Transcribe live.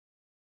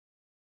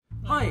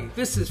Hi,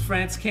 this is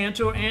Frantz,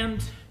 Kantor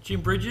and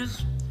Jim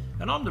Bridges,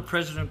 and I'm the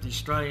president of the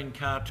Australian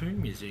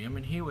Cartoon Museum,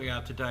 and here we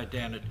are today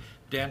down at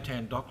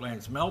downtown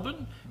Docklands,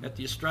 Melbourne, at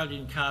the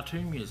Australian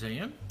Cartoon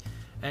Museum,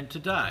 and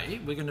today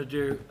we're going to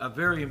do a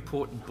very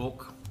important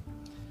book,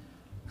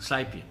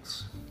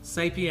 Sapiens.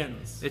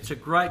 Sapiens. It's a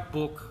great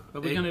book.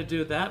 But we're going to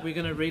do that. We're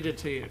going to read it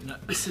to you. No.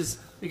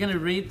 We're going to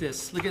read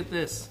this. Look at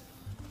this.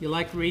 You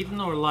like reading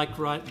or like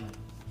writing?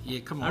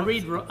 Yeah, come on. I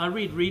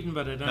read reading,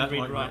 but I don't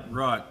read writing.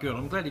 Right, good.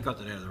 I'm glad you got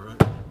that out of the room.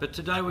 But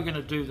today we're going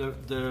to do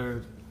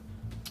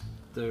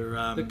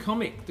the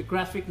comic, the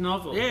graphic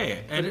novel. Yeah,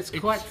 and it's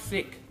quite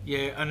thick.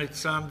 Yeah, and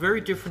it's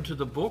very different to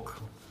the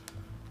book.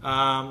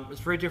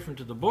 It's very different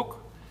to the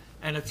book,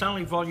 and it's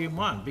only volume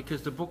 1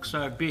 because the book's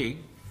so big.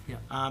 Yeah.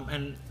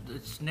 And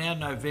it's now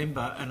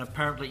November, and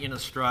apparently in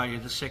Australia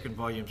the second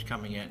volume's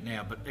coming out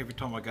now. But every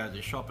time I go to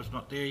the shop, it's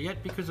not there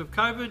yet because of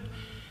COVID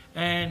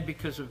and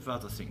because of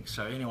other things.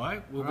 So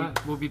anyway,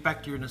 we'll be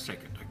back to you in a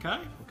second. Okay.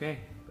 Okay.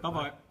 Bye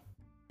bye.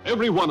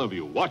 Every one of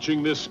you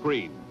watching this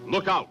screen,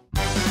 look out.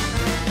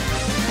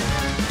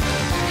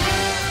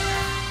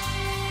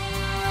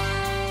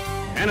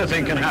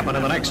 Anything can happen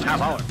in the next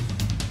half hour.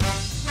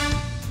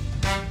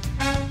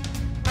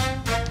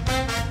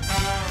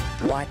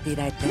 What did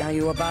I tell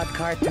you about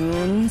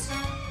cartoons?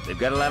 They've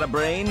got a lot of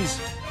brains,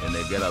 and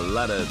they've got a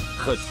lot of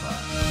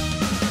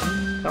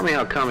chutzpah. Tell me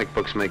how comic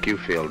books make you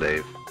feel,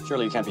 Dave.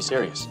 Surely you can't be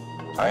serious.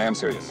 I am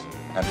serious,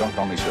 and don't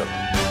call me Shirley.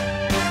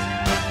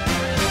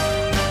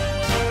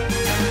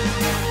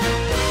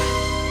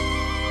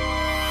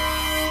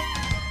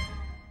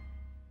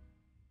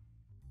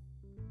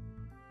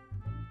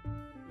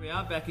 We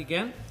are back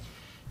again.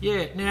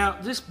 Yeah, now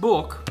this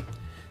book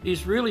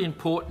is really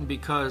important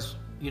because,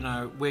 you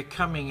know, we're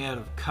coming out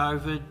of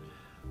COVID,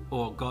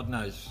 or God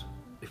knows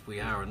if we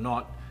are or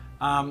not,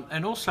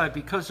 and also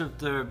because of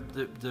the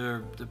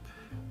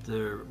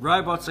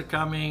robots are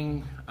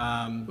coming.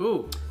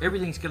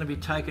 Everything's going to be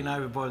taken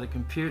over by the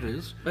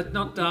computers. But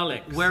not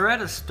Daleks. We're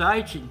at a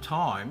stage in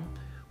time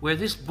where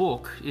this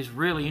book is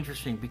really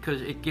interesting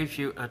because it gives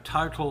you a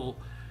total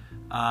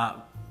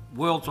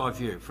world's eye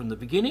view from the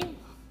beginning,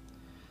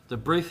 the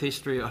brief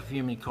history of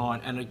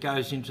humankind, and it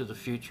goes into the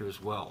future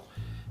as well.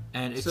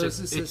 And it's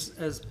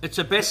it's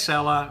a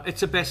bestseller.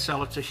 It's a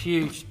bestseller. It's a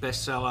huge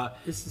bestseller.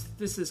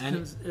 This is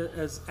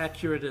as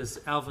accurate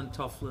as Alvin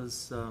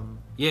Toffler's.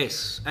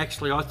 Yes,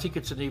 actually, I think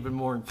it's an even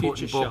more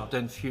important book Shock.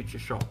 than Future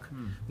Shock.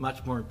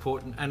 Much more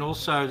important. And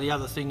also, the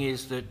other thing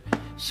is that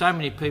so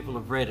many people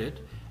have read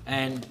it,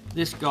 and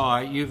this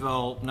guy,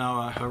 Yuval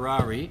Noah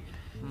Harari,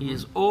 he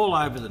is all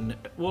over the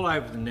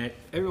net.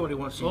 Everybody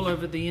wants to. All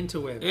over the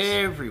interwebs.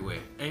 Everywhere,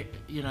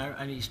 you know,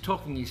 and he's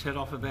talking his head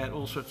off about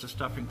all sorts of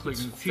stuff,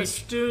 including the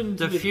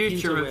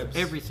future of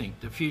everything,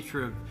 the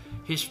future of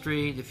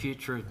history, the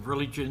future of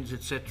religions,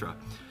 etc.,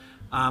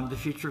 the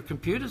future of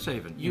computers,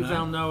 even.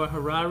 Yuval Noah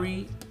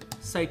Harari,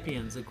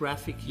 Sapiens, a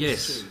graphic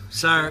history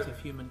of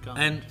humankind.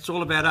 And it's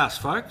all about us,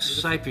 folks.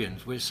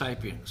 Sapiens, we're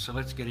sapiens. So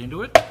let's get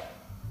into it.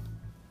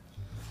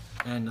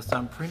 And the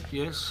thumbprint,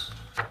 yes.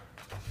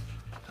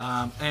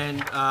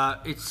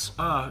 It's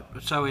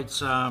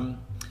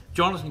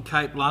Jonathan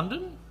Cape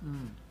London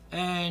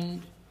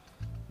and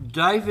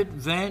David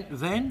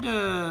Van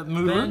der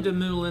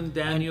Meulen,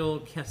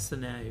 Daniel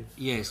Castanave.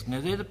 Yes, now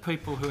they're the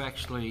people who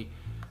actually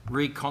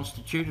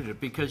reconstituted it,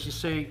 because you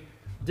see,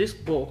 this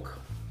book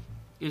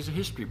is a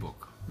history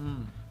book,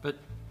 but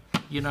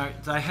you know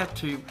they had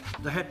to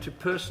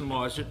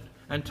personalise it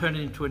and turn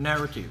it into a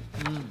narrative.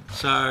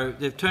 So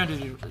they've turned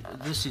it into,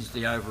 this is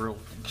the overall,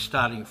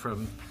 starting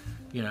from,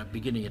 you know,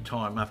 beginning of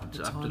time up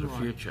to the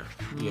future.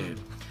 Yeah.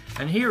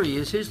 And here he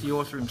is, here's the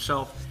author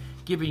himself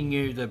giving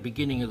you the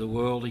beginning of the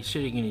world. He's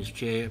sitting in his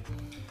chair,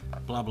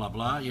 blah, blah,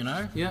 blah, you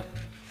know? Yeah.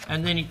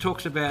 And then he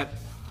talks about,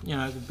 you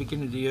know, the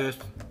beginning of the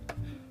earth,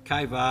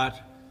 cave art,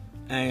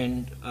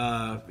 and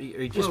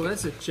he just... Well,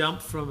 that's a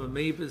jump from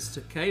amoebas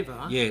to cave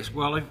art. Yes,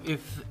 well,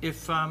 if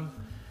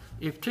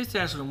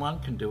 2001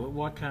 can do it,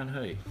 why can't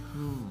he?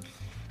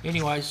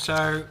 Anyway,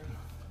 so...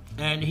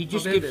 And he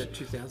just gives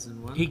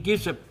 2001. He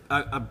gives a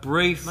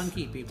brief.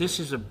 Monkey people. This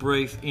is a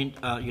brief, you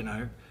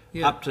know,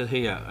 up to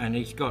here, and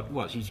he's got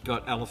what? He's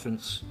got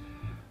elephants,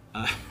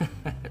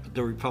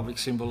 the Republic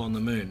symbol on the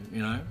moon,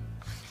 you know.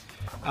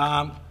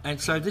 And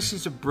so this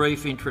is a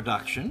brief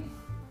introduction.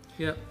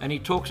 Yep. And he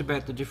talks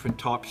about the different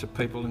types of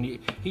people, and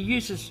he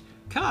uses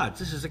cards.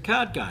 This is a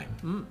card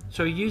game.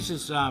 So he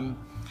uses the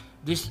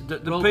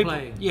people.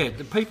 Play. Yeah,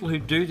 the people who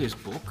do this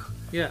book.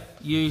 Yeah.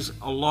 Use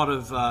a lot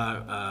of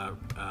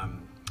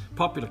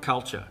popular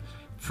culture.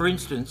 For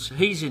instance,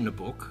 he's in the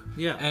book,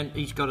 and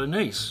he's got a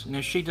niece. Now,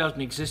 she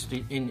doesn't exist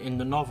in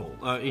the novel,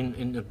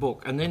 in the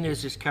book. And then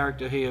there's this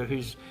character here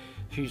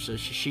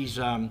she's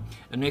an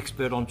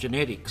expert on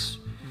genetics,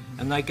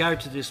 and they go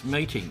to this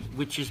meeting,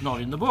 which is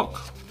not in the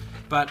book,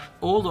 but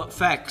all the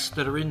facts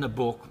that are in the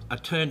book are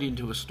turned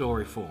into a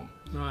story form.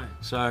 Right.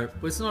 So,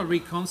 well, it's not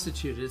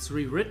reconstituted; it's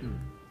rewritten.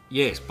 So, and it's all about us, folks. Sapiens, we're sapiens. So let's get into it.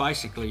 Yes,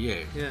 basically,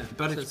 yeah. Yeah,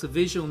 but so it's a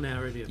visual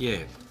narrative.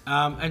 Yeah.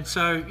 And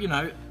so, you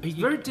know... It's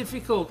very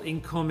difficult in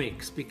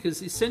comics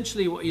because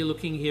essentially what you're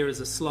looking here is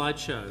a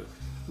slideshow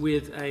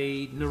with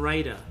a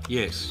narrator.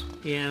 Yes.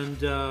 And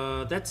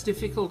that's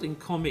difficult in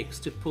comics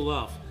to pull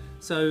off.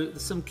 So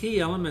there's some key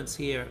elements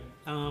here.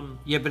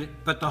 Yeah,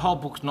 but the whole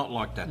book's not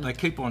like that. They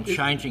keep on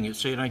changing it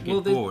so you don't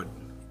get bored.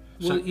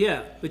 Well,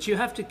 yeah, but you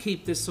have to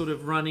keep this sort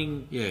of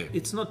running. Yeah.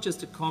 It's not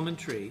just a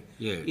commentary.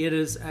 Yeah. It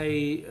is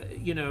a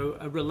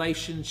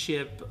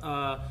relationship.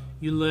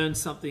 You learn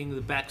something,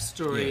 the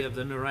backstory of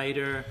the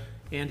narrator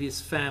and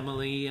his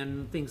family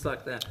and things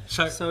like that.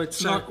 So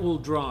it's not all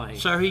dry.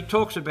 So he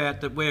talks about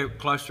that we're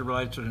closely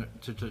related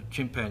to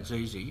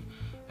chimpanzees,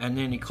 and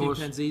then of course...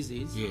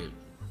 Chimpanzees? Yeah.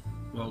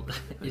 Well,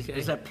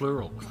 is that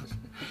plural?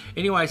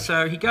 Anyway,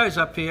 so he goes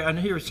up here, and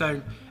here he's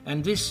saying,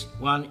 and this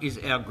one is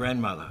our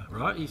grandmother,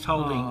 right? He's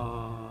holding,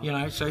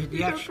 so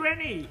the actual...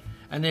 granny!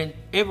 And then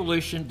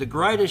evolution, the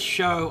greatest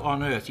show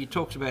on earth. He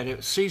talks about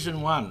it,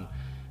 season 1,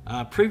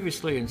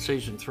 previously in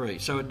season 3.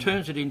 So it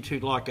turns it into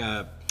like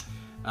a...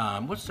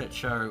 what's that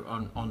show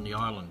on the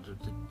island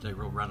that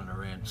they're all running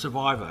around?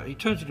 Survivor. He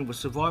turns it into a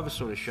Survivor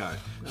sort of show.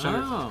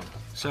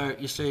 So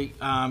you see...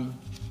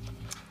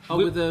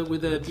 with a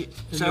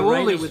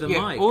narrator with a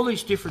mic. All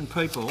these different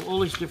people, all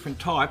these different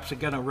types are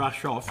going to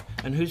rush off,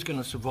 and who's going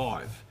to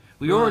survive?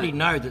 We already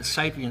know that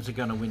Sapiens are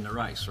going to win the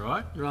race,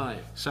 right? Right.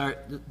 So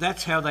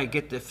that's how they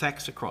get their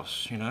facts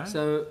across, you know?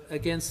 So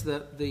against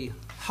the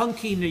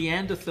hunky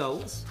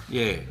Neanderthals.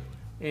 Yeah.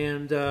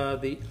 And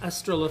the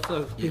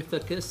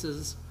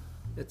Australopithecus,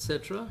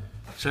 etc.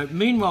 So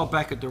meanwhile,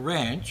 back at the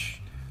ranch,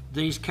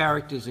 these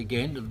characters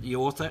again, the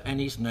author and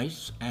his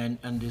niece and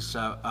this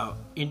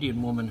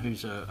Indian woman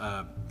who's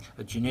a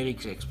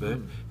genetics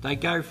expert, they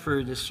go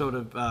through this sort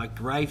of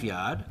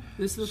graveyard.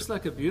 This looks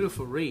like a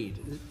beautiful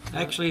read.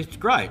 Actually, it's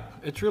great.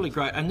 It's really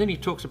great. And then he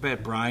talks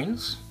about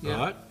brains,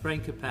 right? Brain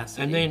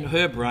capacity. And then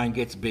her brain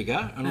gets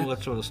bigger and all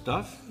that sort of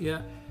stuff.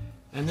 Yeah.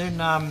 And then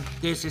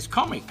there's this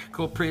comic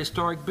called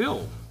Prehistoric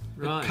Bill.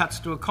 Right. It cuts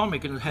to a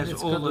comic and it has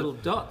it's all got the little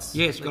dots.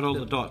 Yeah, it's got all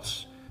the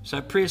dots.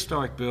 So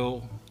Prehistoric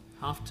Bill.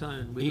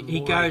 Half-tone. He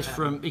goes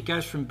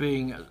from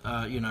being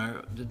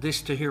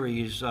this to here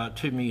he is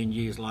 2 million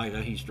years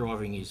later. He's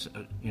driving his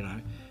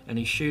and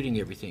he's shooting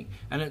everything.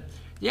 And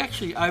the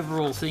actually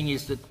overall thing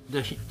is that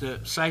the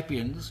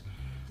Sapiens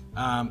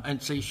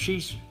and see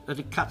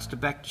it cuts to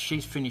back.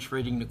 She's finished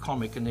reading the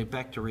comic and they're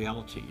back to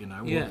reality.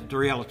 The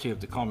reality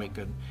of the comic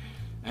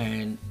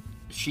and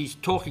she's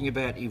talking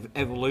about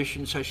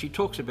evolution. So she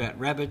talks about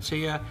rabbits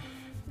here.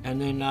 And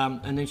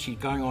then she's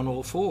going on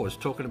all fours,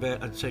 talking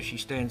about, and so she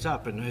stands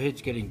up and her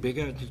head's getting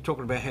bigger. And she's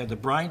talking about how the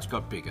brains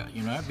got bigger,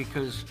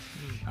 because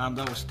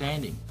they were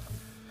standing.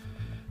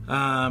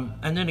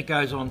 And then it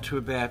goes on to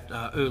about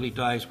early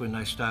days when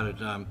they started,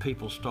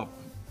 people stopped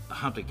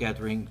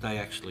hunter-gathering. They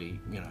actually,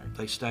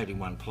 they stayed in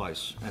one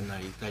place and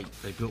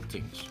they built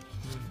things.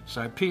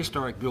 So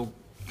Prehistoric Bill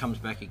comes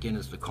back again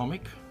as the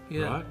comic,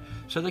 right?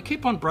 So they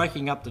keep on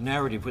breaking up the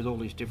narrative with all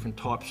these different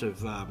types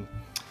of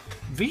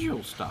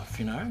visual stuff,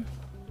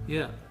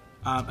 Yeah.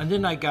 And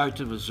then they go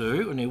to the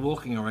zoo and they're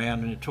walking around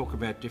and they talk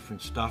about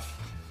different stuff.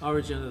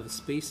 Origin of the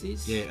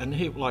species. Yeah, and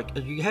here,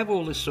 you have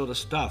all this sort of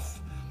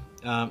stuff.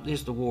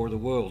 There's the War of the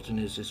Worlds and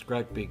there's this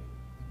great big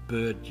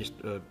bird just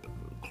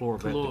claw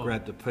about to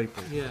grab the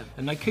people. Yeah.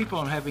 And they keep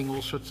on having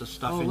all sorts of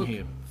stuff in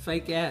here.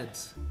 Fake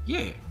ads.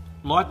 Yeah.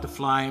 Light the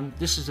flame.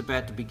 This is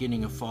about the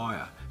beginning of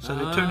fire. So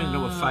they turn into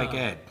a fake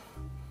ad.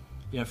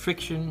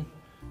 Friction.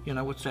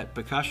 What's that?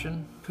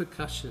 Percussion.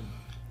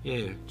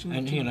 Yeah, ching,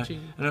 and ching,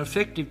 ching. An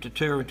effective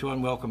deterrent to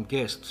unwelcome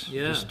guests.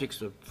 Yeah, just sticks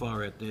the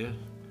fire out there.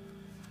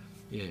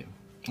 Yeah,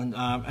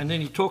 and then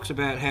he talks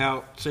about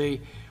how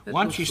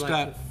once you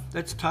start,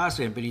 that's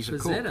Tarzan, but he's a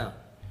cook.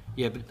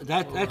 Yeah, but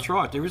that's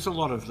right. There is a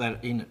lot of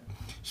that in it.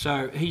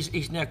 So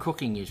he's now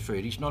cooking his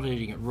food. He's not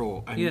eating it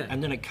raw,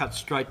 and then it cuts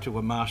straight to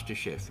a master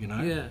chef.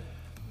 Yeah.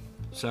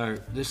 So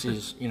this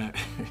is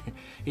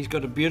he's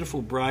got a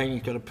beautiful brain.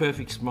 He's got a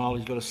perfect smile.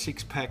 He's got a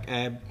 6-pack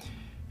ab.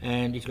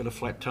 And he's got a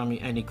flat tummy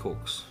and he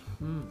cooks,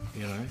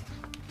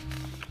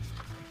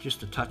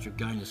 Just a touch of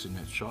gayness in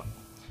that shot.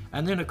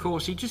 And then, of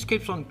course, he just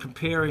keeps on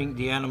comparing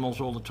the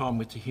animals all the time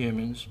with the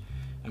humans.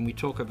 And we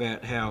talk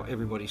about how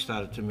everybody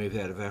started to move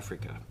out of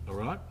Africa, all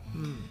right?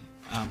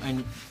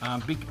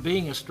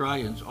 Being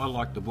Australians, I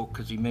like the book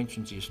because he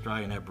mentions the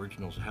Australian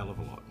Aboriginals a hell of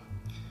a lot.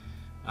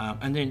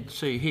 And then,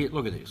 see, here,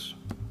 look at this.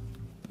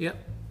 Yep.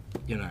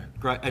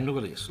 Great. And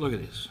look at this,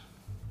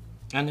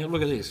 And then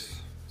look at this.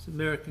 It's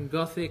American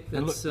Gothic.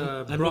 That's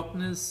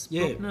Bruckner's.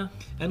 Yeah,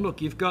 and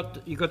look, you've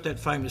got that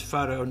famous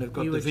photo, and they've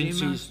got Da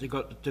Vinci's. They've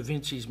got Da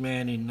Vinci's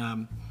man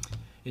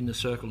in the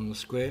circle and the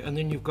square, and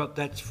then you've got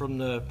that's from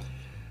the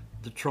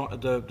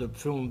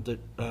film that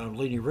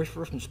Leni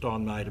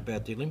Riefenstahl made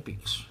about the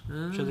Olympics.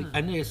 So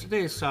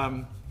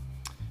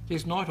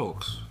there's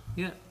Nighthawks.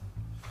 Yeah.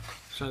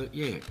 So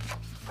yeah,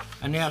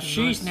 and now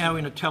she's now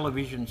in a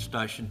television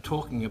station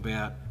talking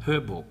about her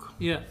book.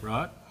 Yeah.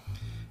 Right,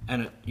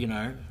 and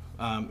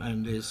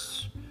and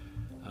there's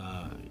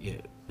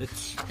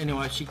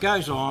anyway, she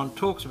goes on,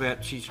 talks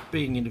about she's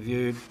being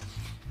interviewed,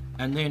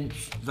 and then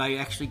they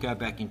actually go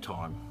back in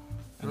time.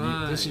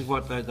 And this is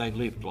what they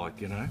lived like,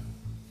 you know.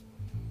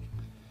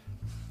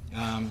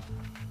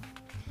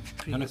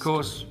 And of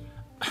course,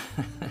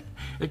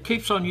 it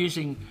keeps on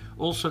using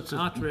all sorts of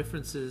art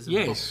references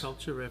and pop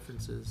culture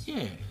references.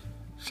 Yeah.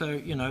 So,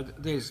 you know,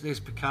 there's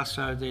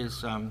Picasso,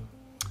 there's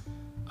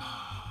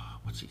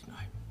what's his name?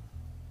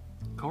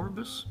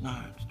 Corybus?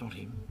 No, it's not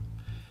him.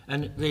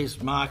 And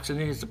there's Marx, and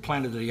there's the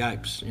Planet of the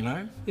Apes, you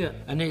know. Yeah.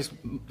 And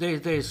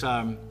there's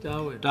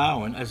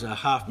Darwin as a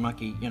half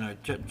monkey, you know,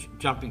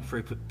 jumping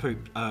through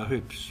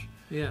hoops.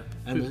 Yeah.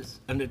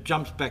 And it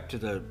jumps back to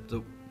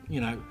the you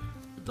know,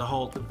 the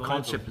whole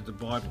concept of the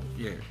Bible.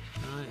 Yeah.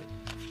 Right.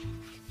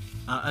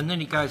 And then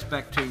he goes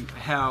back to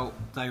how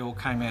they all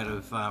came out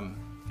of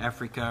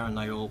Africa and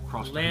they all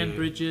crossed land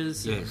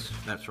bridges. Yes,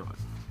 that's right.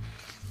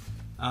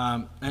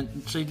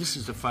 And see, this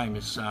is a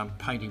famous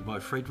painting by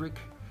Friedrich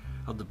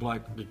of the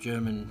bloke, the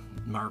German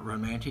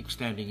romantic,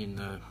 standing in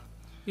the...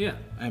 Yeah.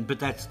 But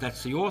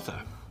that's the author.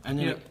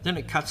 And then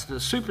it cuts to the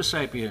Super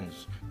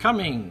Sapiens,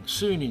 coming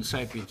soon in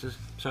Sapiens.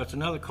 So it's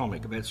another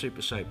comic about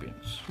Super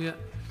Sapiens. Yeah.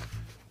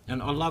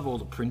 And I love all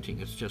the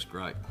printing, it's just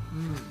great.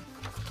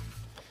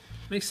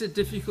 Makes it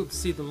difficult to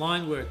see the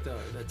line work, though.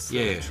 That's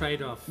the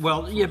trade-off.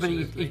 Well, yeah, but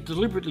he's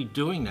deliberately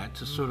doing that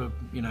to sort of,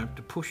 you know,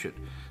 to push it.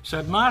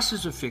 So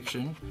Masters of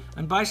Fiction,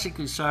 and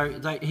basically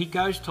he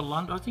goes to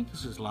London. I think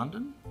this is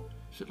London.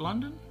 Is it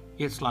London?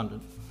 Yeah, it's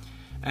London.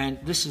 And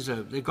this is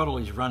they've got all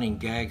these running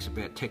gags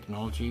about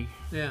technology.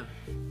 Yeah.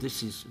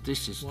 This is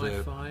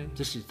Wi-Fi.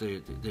 This is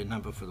their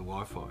number for the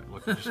Wi-Fi.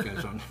 Like it just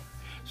goes on.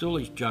 It's all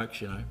these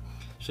jokes, you know.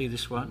 See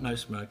this one? No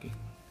smoking.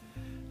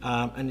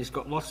 And he's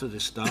got lots of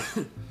this stuff.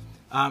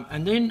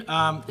 And then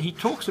he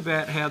talks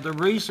about how the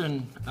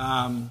reason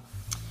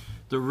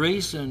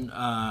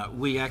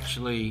we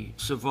actually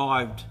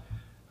survived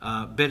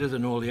better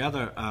than all the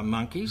other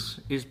monkeys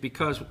is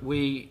because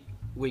we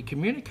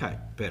communicate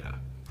better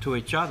to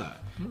each other,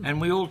 and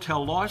we all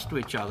tell lies to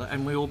each other,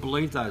 and we all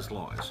believe those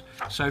lies.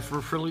 So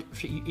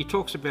he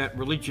talks about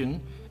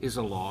religion is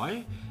a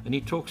lie, and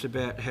he talks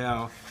about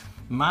how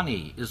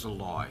money is a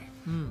lie,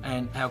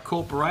 and how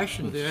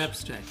corporations... Well, they're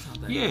abstract,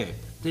 aren't they? Yeah.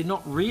 They're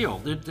not real.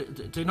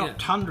 They're not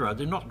tundra.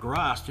 They're not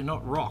grass. They're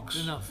not rocks.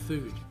 They're not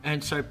food.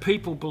 And so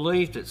people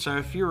believed it. So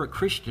if you're a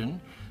Christian,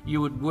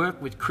 you would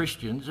work with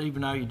Christians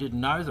even though you didn't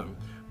know them.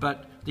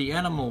 But the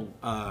animal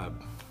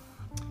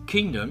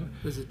kingdom,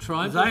 there's a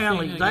tribal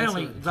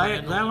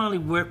they'll only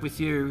work with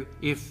you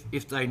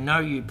if they know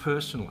you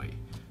personally.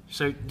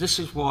 So this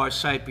is why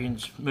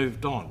Sapiens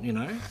moved on, you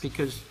know,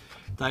 because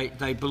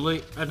they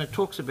believe, and it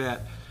talks about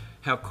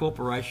how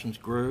corporations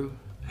grew.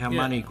 How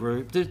money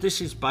grew. This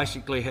is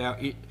basically how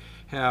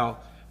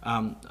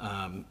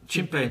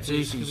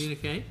chimpanzees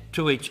communicate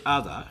to each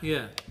other.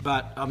 Yeah.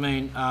 But I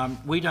mean,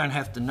 we don't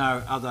have to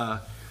know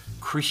other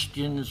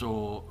Christians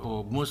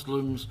or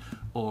Muslims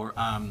or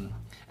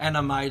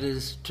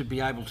animators to be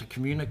able to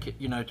communicate.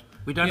 You know,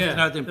 we don't have to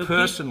know them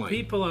personally.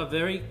 People are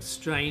very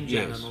strange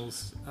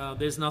animals.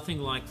 There's nothing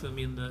like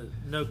them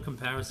no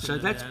comparison. So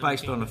that's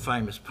based on a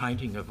famous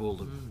painting of all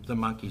the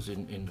monkeys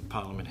in the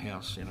Parliament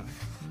House. You know.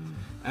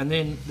 And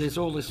then there's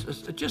all this,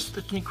 it's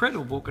an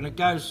incredible book, and it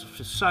goes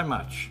for so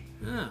much.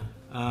 Yeah.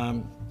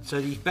 So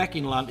he's back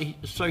in London.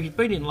 So he's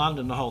been in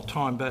London the whole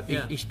time, but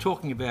he's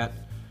talking about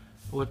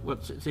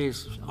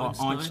there's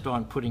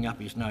Einstein putting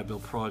up his Nobel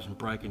Prize and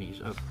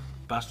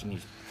busting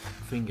his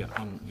finger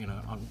on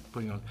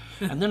putting on.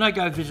 And then I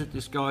go visit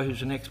this guy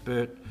who's an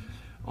expert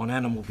on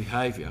animal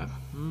behaviour.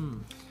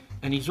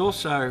 And he's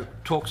also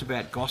talks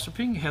about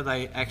gossiping, how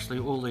they actually,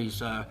 all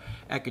these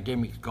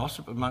academics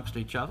gossip amongst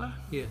each other.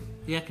 Yeah,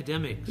 the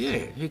academics.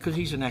 Yeah, because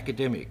he's an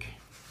academic,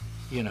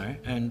 you know,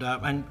 and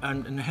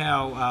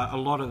how a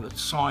lot of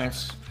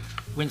science,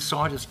 when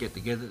scientists get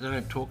together, they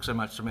don't talk so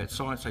much about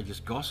science, they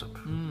just gossip.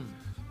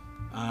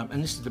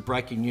 And this is the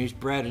breaking news.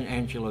 Brad and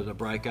Angela, they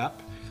break up,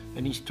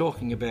 and he's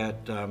talking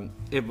about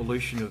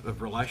evolution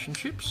of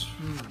relationships.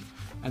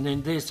 And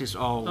then there's this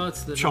old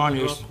it's the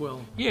Chinese,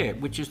 Rockwell. Yeah,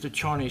 which is the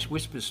Chinese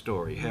whisper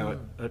story, how it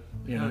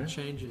it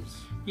changes.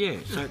 Yeah,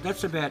 so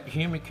that's about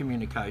human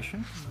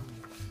communication.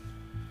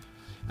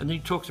 And then he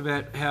talks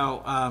about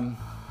how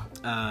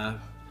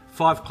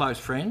 5 close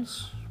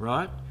friends,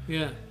 right?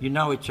 Yeah. You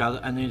know each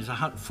other, and there's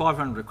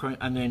 500,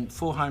 and then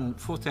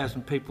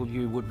 4,000 people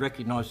you would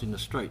recognise in the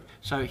street.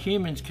 So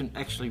humans can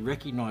actually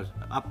recognise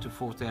up to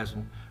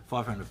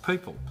 4,500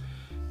 people.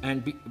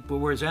 But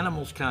whereas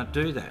animals can't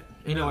do that.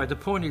 Anyway, the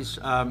point is,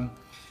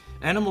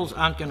 animals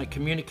aren't going to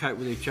communicate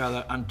with each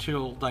other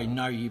until they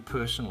know you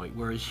personally,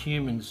 whereas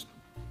humans,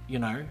 you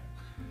know,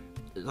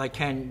 they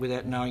can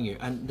without knowing you.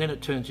 And then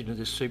it turns into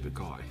this super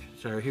guy.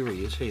 So here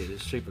he is,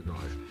 this super guy.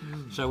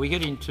 So we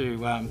get into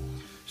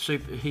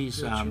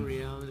virtual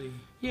reality.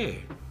 Yeah.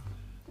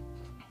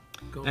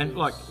 Goals. And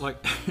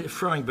like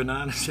throwing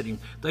bananas at him.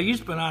 They use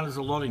bananas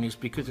a lot in this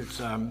because it's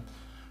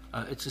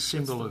a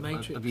symbol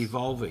of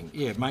evolving.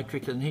 Yeah,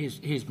 Matrix, and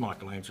here's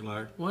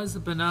Michelangelo. Why is the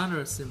banana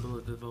a symbol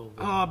of evolving?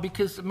 Oh,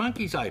 because the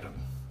monkeys ate them.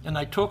 and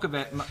they talk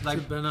about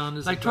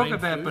bananas. They talk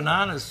about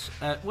bananas.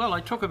 Well,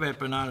 they talk about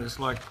bananas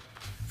like,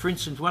 for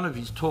instance, one of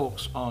his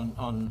talks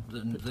on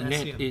the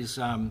net is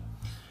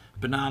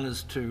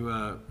bananas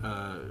to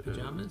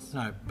pajamas.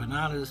 No,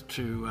 bananas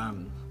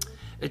to.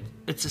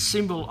 It's a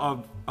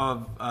symbol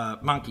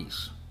of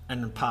monkeys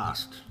and the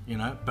past. You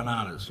know,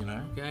 bananas. You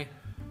know. Okay.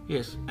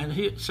 Yes, and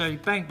here, so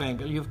bang bang.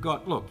 You've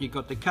got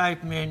the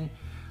cavemen.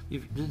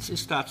 This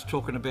starts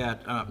talking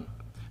about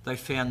they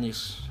found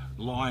this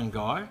lion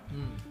guy,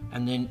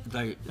 and then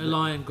a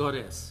lion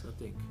goddess, I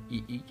think.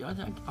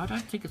 I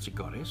don't think it's a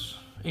goddess.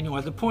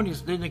 Anyway, the point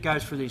is, then it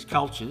goes through these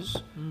cultures,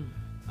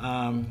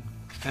 and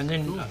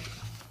then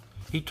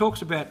he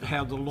talks about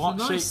how the lion.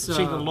 Nice, see,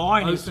 the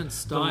lion open is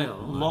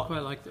style. I quite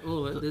like.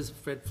 There's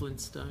Fred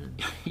Flintstone.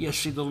 Yeah,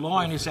 see, the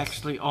lion is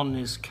actually on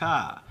this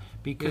car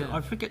because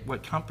I forget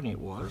what company it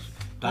was.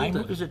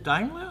 Daimler, is it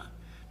Daimler?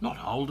 Not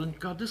Holden.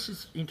 God, this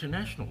is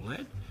international,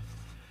 lad.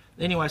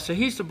 Anyway, so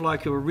here's the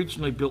bloke who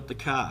originally built the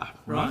car,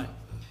 right?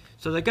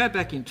 So they go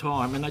back in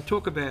time and they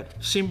talk about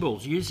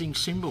symbols, using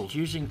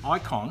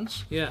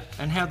icons,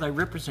 and how they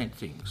represent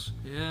things,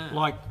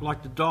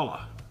 like the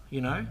dollar,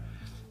 you know.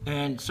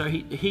 And so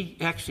he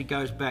actually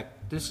goes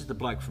back. This is the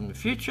bloke from the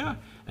future,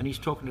 and he's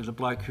talking to the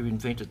bloke who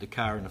invented the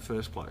car in the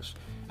first place.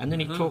 And then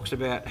he talks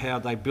about how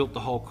they built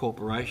the whole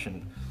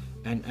corporation,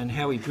 and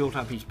how he built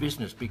up his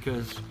business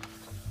because.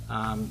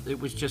 It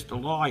was just a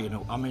lie, you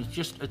know. I mean,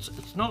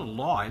 it's not a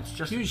lie. It's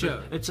just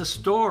it's a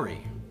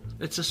story.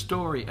 It's a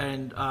story,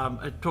 and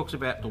it talks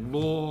about the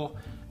law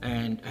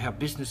and how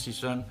business is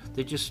done.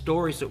 They're just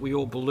stories that we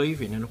all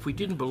believe in, and if we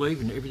didn't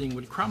believe in it, everything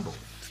would crumble.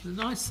 It's a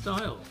nice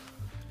style.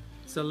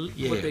 So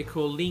what they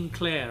call ligne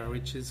claire,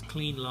 which is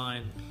clean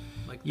line.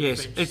 Like the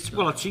French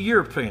style. It's a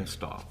European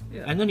style.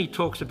 Yeah. And then he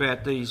talks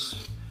about these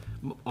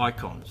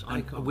icons.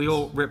 We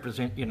all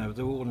represent, you know,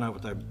 they all know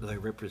what they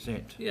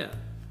represent. Yeah.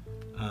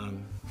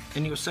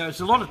 Anyway, so there's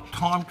a lot of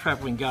time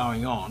travelling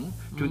going on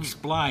to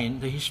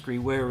explain the history,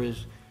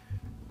 whereas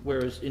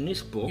in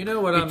this book, you know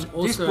what I'm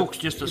also this book's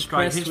just a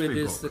straight history with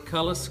book. is the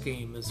colour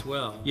scheme as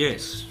well.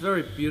 Yes, it's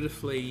very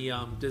beautifully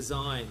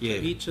designed. Yeah.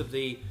 Each of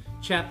the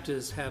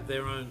chapters have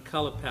their own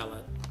colour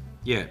palette.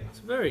 Yeah, it's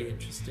very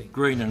interesting.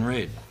 Green and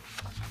red,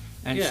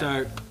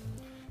 and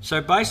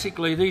so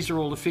basically these are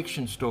all the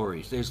fiction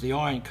stories. There's the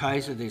Iron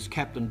Kaiser, there's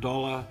Captain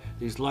Dollar,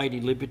 there's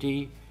Lady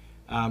Liberty,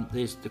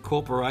 there's the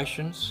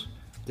corporations.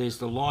 There's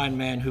the Lion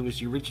Man, who was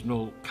the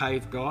original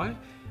cave guy,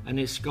 and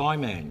there's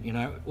Skyman. You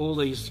know, all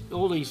these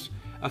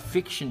are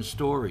fiction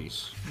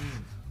stories.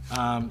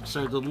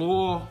 So the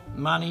law,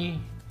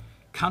 money,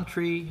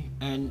 country,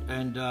 and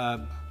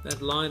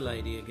that lion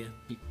lady again.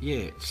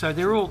 Yeah. So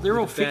they're all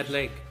bad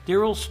leg.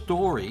 They're all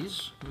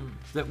stories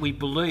that we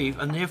believe,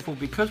 and therefore,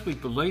 because we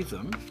believe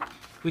them,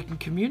 we can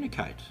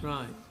communicate.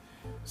 Right.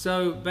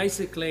 So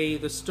basically,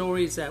 the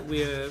stories that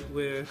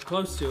we're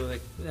close to,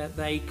 that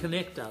they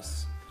connect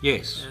us.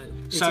 Yes.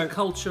 It's a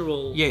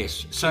cultural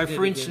So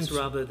for instance,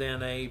 rather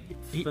than a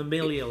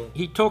familial.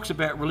 He talks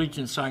about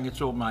religion saying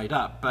it's all made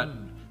up, but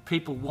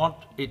people want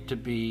it to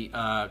be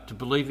to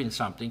believe in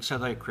something, so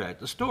they create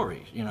the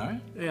stories, you know.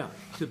 Yeah,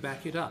 to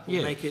back it up,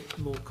 make it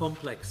more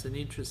complex and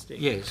interesting.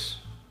 Yes.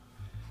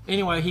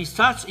 Anyway,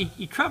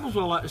 he travels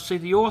all over. See,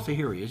 the author,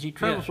 here he is. He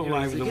travels all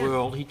over the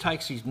world. He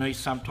takes his niece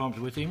sometimes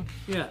with him.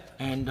 Yeah.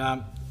 And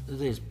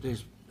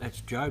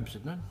that's Jobs,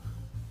 isn't it?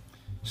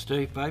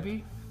 Steve,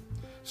 baby.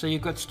 So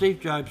you've got Steve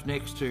Jobs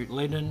next to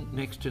Lenin,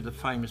 next to the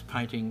famous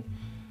painting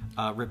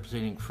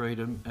representing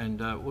freedom, and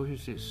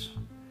who's this?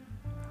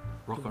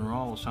 Rock and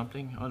roll or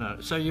something? I don't know.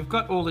 So you've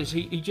got all this.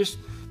 He just,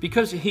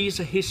 because he's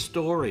a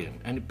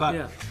historian,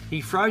 but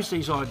he throws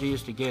these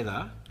ideas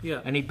together,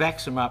 and he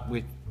backs them up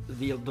with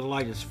the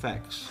latest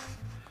facts.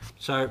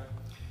 So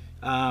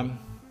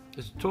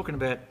it's talking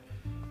about,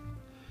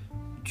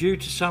 due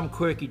to some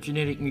quirky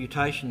genetic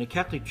mutation, the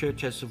Catholic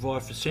Church has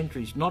survived for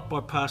centuries, not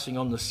by passing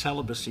on the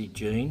celibacy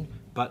gene,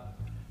 but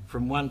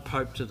from one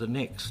pope to the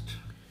next.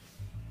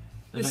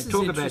 And they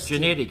talk about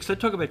genetics. They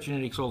talk about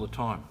genetics all the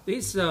time.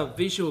 These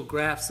visual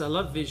graphs, I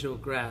love visual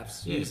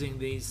graphs, using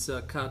these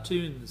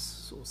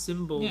cartoons or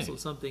symbols or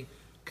something.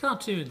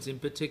 Cartoons in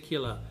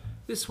particular.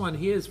 This one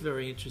here is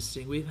very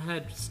interesting. We've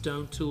had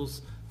stone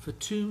tools for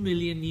 2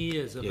 million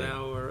years of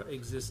our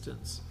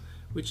existence,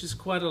 which is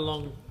quite a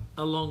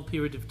long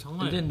period of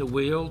time. And then the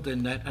wheel,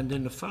 then that, and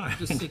then the phone.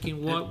 Just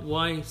thinking,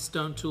 why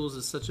stone tools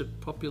is such a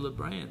popular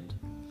brand?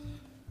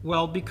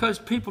 Well, because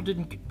people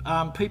didn't.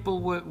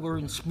 People were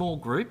in small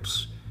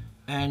groups,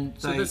 and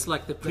so that's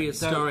like the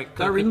prehistoric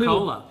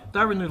Coca-Cola. They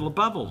were in little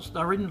bubbles. They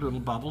were in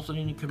little bubbles, and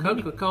didn't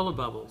communicate. Coca-Cola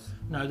bubbles.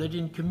 No, they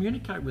didn't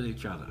communicate with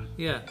each other.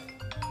 Yeah.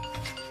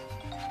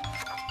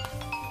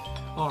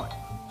 All right.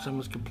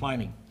 Someone's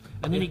complaining,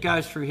 and then he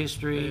goes through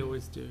history. They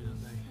always do,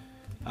 don't they?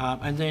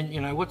 And then,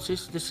 you know, what's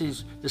this? This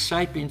is the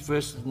Sapiens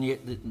versus the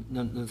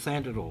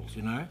Neanderthals,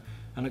 you know,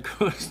 and of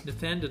course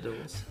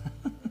Neanderthals.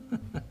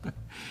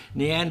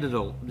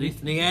 Neanderthals.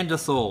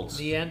 Neanderthals.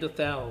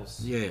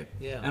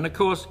 Yeah. And of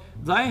course,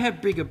 they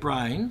have bigger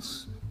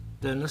brains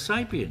than the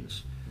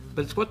Sapiens.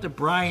 but it's what the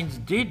brains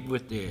did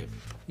with their...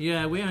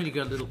 Yeah, we only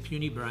got little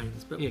puny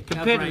brains. But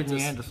compared our to brains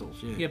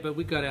Neanderthals, Yeah, but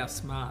we got our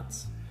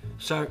smarts.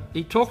 So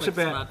he talks like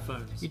about...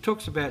 smartphones. He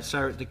talks about,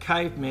 so the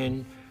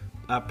cavemen,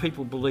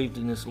 people believed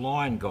in this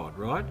lion god,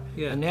 right?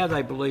 Yeah. And now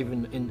they believe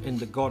in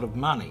the god of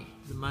money.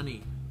 The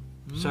money.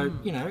 So,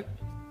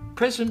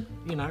 present,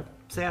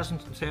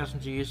 thousands and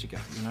thousands of years ago,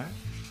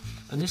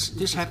 And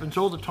this happens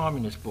all the time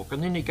in this book.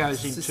 And then he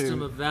goes into...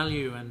 System of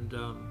value and...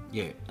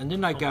 and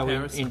then they go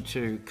comparison.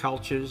 into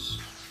cultures.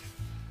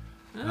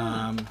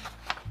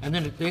 And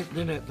then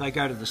they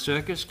go to the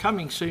circus.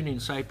 Coming soon in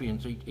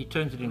Sapiens, he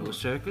turns it into a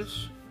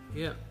circus.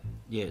 Yeah.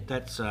 Yeah,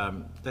 that's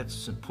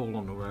St. Paul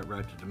on the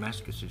road to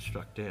Damascus who's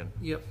struck down.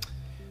 Yep.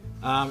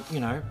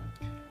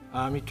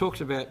 He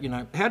talks about,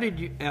 how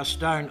did our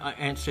stone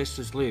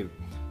ancestors live?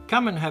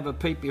 Come and have a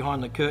peep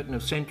behind the curtain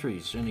of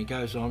centuries. And he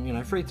goes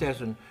on,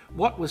 3,000.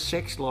 What was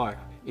sex like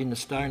in the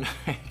stone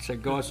age? So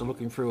guys are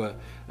looking through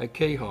a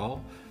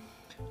keyhole.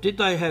 Did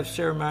they have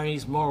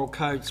ceremonies, moral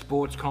codes,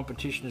 sports,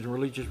 competitions, and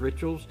religious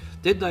rituals?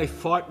 Did they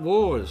fight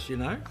wars,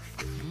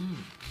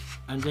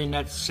 And then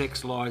that's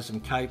Sex, Lies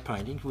and Cave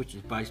Paintings, which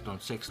is based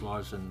on Sex,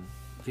 Lies and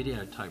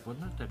Videotape,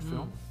 wasn't it, that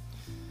film?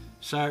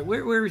 So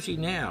where is he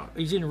now?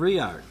 He's in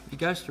Rio. He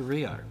goes to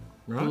Rio,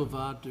 right?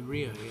 Boulevard de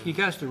Rio, yeah. He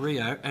goes to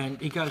Rio and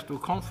he goes to a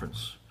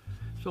conference.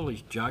 There's all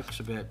these jokes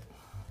about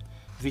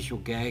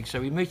visual gags.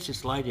 So he meets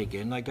this lady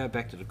again. They go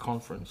back to the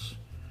conference.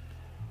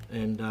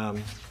 And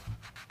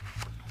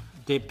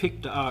they're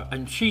picked up,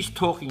 and she's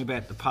talking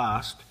about the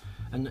past,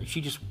 and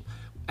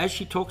as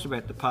she talks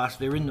about the past,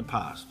 they're in the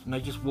past, and they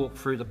just walk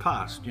through the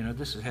past.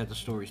 This is how the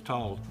story's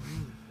told.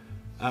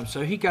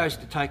 So he goes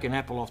to take an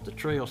apple off the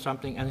tree or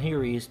something, and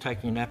here he is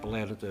taking an apple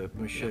out of the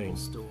machine. Apple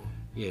store.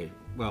 Yeah,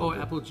 well. Or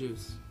apple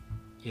juice.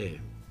 Yeah.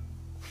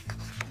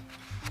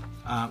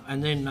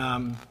 And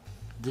then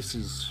this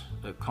is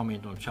a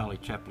comment on Charlie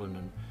Chaplin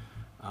and.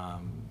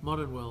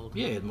 Modern World.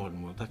 Yeah,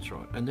 Modern World, that's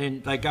right. And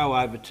then they go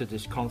over to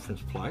this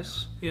conference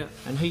place. Yeah.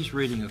 And he's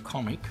reading a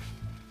comic.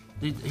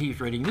 He's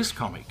reading this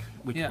comic,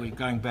 which we're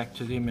going back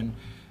to them, and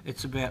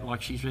it's about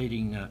like she's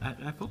eating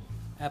apple.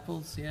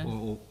 Apples, yeah.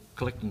 Or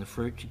collecting the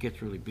fruit. She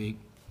gets really big.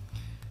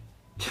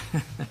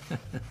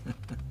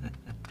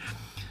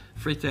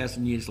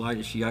 3,000 years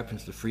later, she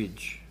opens the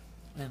fridge.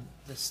 And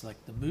that's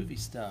like the movie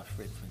star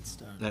Fred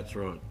Flintstone. That's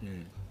right, yeah.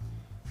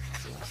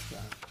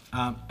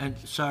 Star. And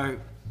so,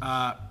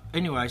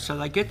 anyway, so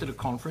they get to the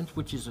conference,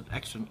 which is an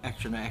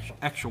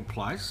actual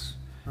place.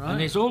 Right. And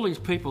there's all these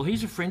people.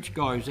 He's a French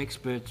guy who's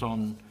experts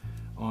on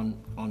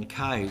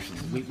caves.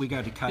 We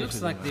go to caves.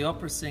 Looks like the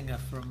opera singer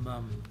from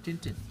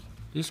Tintin.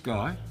 This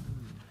guy?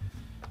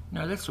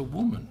 No, that's a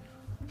woman.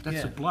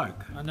 That's a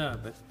bloke. I know,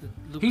 but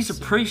he's a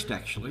priest,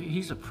 actually.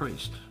 He's a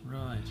priest.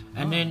 Right.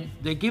 And then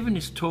they're giving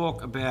this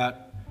talk about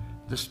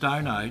the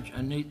Stone Age,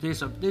 and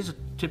there's a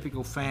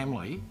typical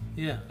family.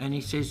 Yeah. And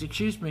he says,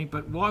 "Excuse me,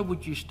 but why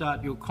would you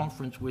start your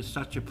conference with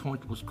such a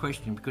pointless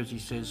question?" Because he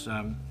says,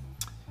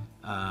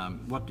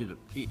 what did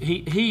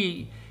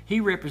it? He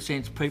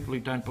represents people who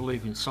don't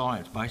believe in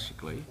science,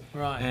 basically.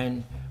 Right.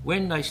 And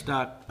when they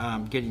start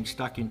getting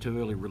stuck into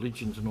early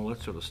religions and all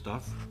that sort of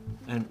stuff,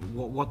 and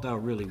what they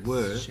really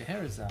were,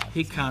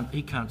 he can't,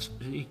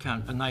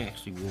 and they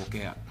actually walk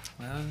out.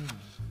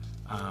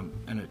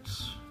 And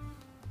it's,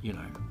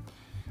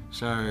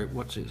 So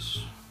what's this?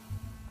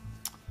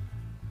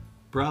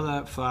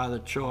 Brother, father,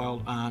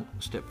 child, aunt,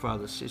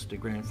 stepfather, sister,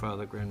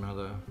 grandfather,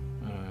 grandmother,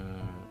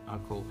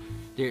 uncle.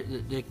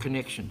 They're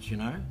connections,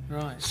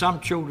 Right. Some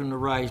children are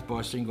raised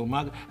by a single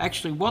mother.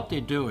 Actually, what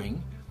they're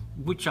doing,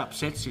 which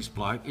upsets this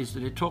bloke, is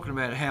that they're talking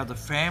about how the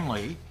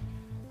family,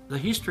 the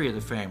history of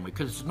the family,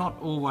 because it's not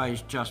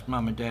always just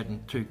mum and dad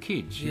and two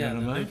kids. You know what I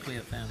mean?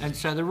 Nuclear family. And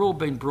so they're all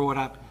being brought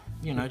up,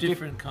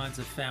 different kinds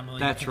of family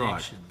that's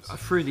connections. Right.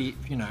 Through the,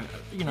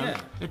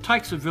 it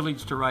takes a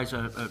village to raise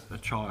a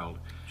child.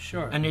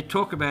 Sure. And they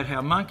talk about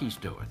how monkeys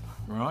do it,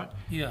 right?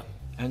 Yeah.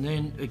 And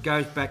then it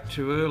goes back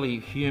to early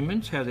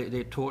humans, how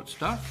they're taught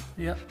stuff.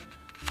 Yep.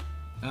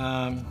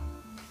 And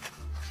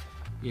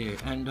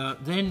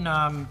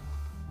then,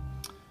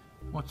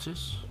 what's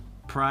this?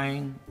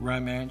 Praying,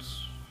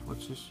 romance,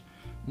 what's this?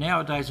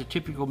 Nowadays, a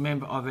typical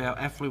member of our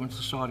affluent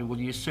society will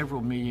use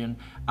several million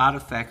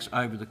artefacts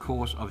over the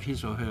course of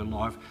his or her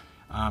life.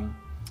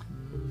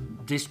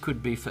 This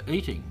could be for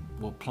eating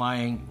or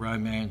playing,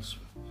 romance.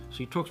 So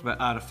he talks about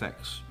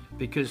artefacts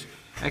because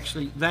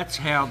actually that's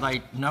how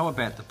they know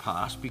about the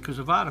past, because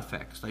of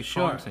artefacts. They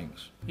find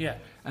things. Yeah.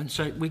 And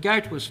so we go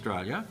to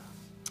Australia,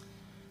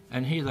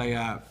 and here they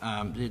are.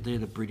 They're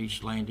the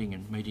British landing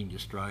and meeting the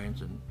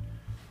Australians,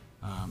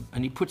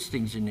 and he puts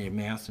things in their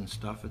mouth and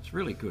stuff. It's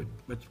really good.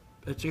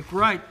 It's a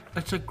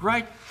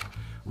great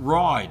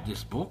ride,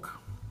 this book.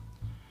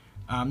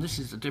 This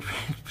is the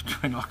difference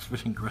between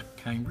Oxford and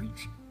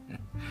Cambridge.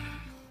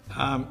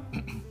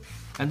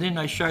 And then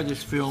they show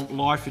this film,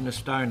 Life in the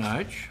Stone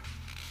Age.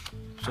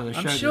 So they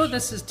I'm sure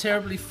this is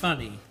terribly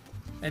funny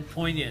and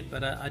poignant,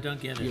 but I don't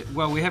get it. Yeah,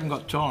 well, we haven't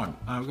got time.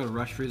 We've got to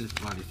rush through this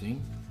bloody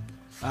thing.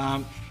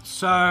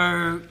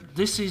 So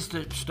this is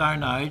the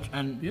Stone Age,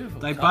 and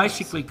Beautiful they colours.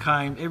 basically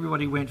came.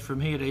 Everybody went from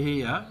here to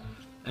here,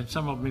 and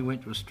some of them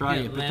went to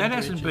Australia, Yeah, but land that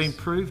hasn't bridges.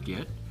 been proved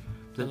yet.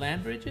 The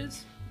land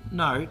bridges?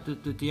 No,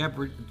 that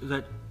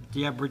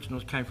the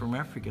Aboriginals came from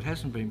Africa. It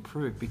hasn't been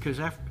proved because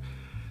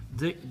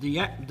the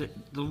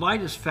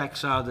latest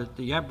facts are that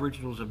the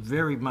Aboriginals are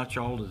very much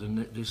older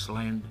than this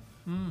land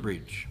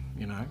bridge.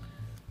 You know.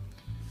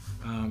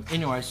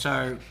 Anyway,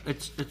 so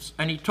it's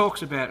and he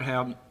talks about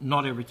how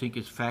not everything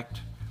is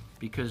fact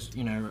because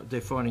you know they're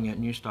finding out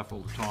new stuff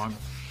all the time,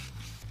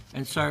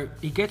 and so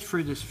he gets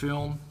through this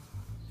film,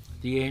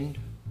 the end.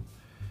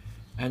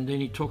 And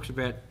then he talks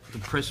about the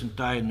present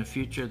day and the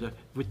future. That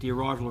with the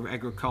arrival of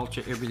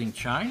agriculture, everything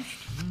changed.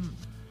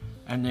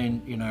 And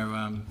then, you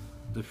know,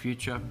 the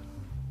future.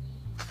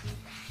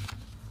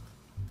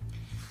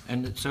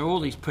 And so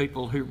all these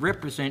people who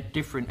represent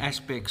different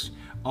aspects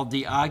of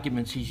the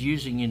arguments he's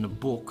using in the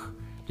book,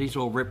 these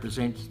all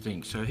represent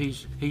things. So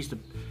he's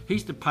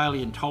the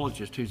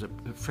paleontologist who's a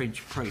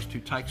French priest who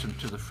takes them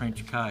to the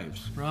French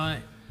caves.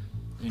 Right.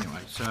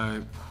 Anyway,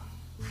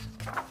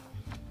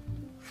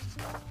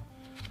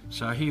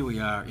 So here we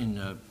are in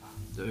the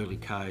early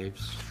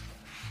caves,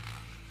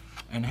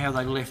 and how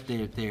they left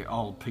their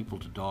old people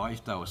to die.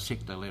 If they were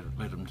sick, they let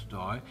them to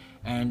die.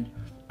 And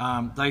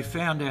they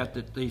found out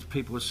that these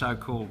people were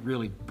so-called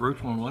really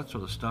brutal and all that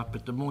sort of stuff,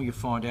 but the more you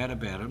find out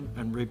about them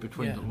and read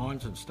between the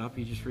lines and stuff,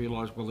 you just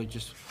realise, well, they're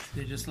just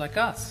like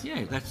us.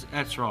 Yeah,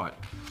 that's right.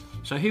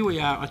 So here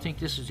we are. I think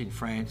this is in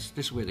France.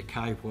 This is where the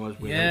cave was.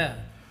 Where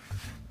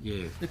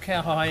yeah. Look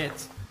how high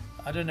it's...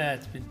 I don't know,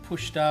 it's been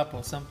pushed up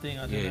or something,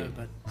 I don't know,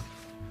 but...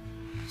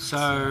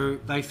 So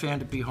they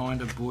found it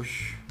behind a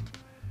bush,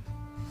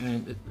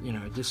 and you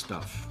know this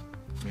stuff.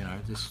 You know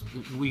this.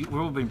 We've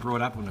all been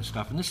brought up on this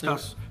stuff, and this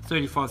stuff's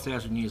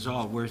 35,000 years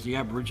old, whereas the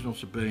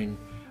Aboriginals have been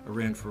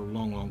around for a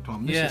long, long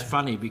time. This is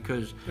funny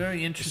because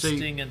very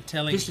interesting and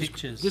telling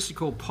pictures. This is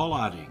called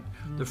pollarding.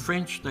 The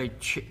French they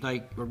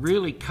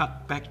really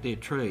cut back their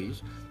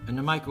trees, and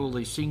they make all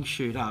these things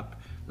shoot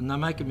up, and they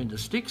make them into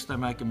sticks, they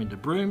make them into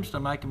brooms, they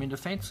make them into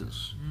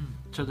fences.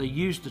 So they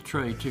use the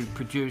tree to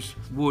produce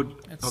wood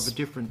of a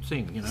different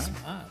thing, you know.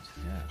 Smart,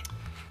 yeah.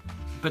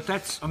 But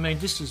that's, I mean,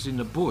 this is in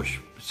the bush.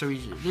 So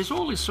there's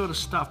all this sort of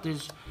stuff.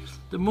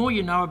 The more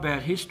you know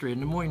about history and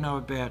the more you know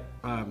about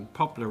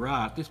popular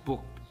art, this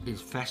book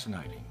is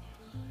fascinating.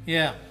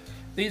 Yeah.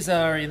 These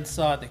are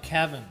inside the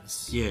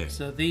caverns. Yeah.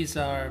 So these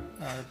are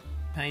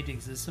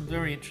paintings. There's some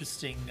very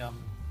interesting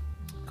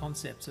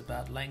concepts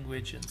about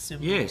language and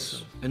symbols.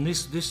 Yes, and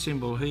this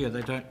symbol here,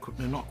 they're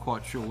not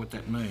quite sure what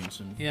that means.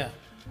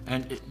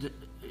 And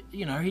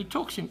you know, he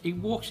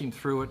walks him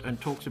through it and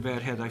talks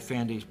about how they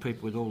found these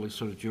people with all this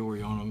sort of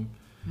jewellery on them,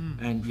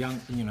 and young,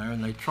 you know,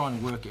 and they try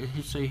and work it.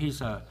 See, here's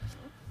a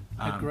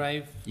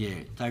grave. Yeah,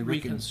 they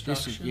reckon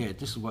this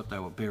is what they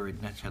were buried,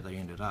 and that's how they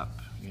ended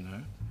up. You know,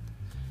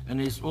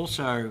 and there's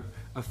also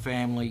a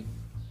family.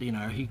 You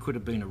know, he could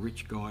have been a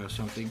rich guy or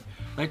something.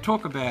 They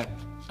talk about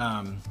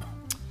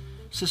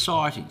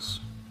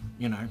societies.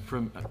 You know,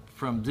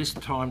 from this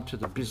time to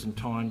the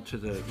Byzantine to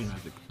the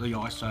the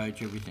Ice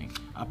Age, everything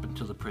up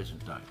until the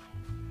present day,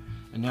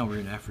 and now we're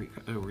in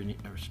Africa, we're in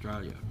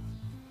Australia.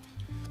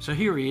 So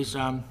here he is.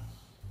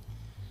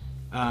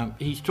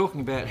 He's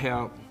talking about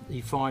how he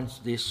finds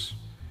this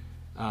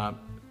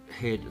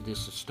head, this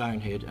stone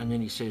head, and then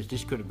he says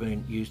this could have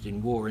been used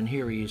in war. And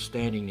here he is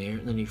standing there,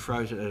 and then he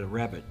throws it at a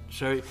rabbit.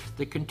 So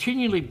they're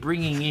continually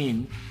bringing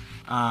in.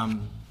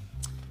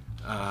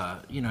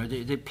 You know,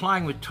 they're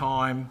playing with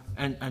time,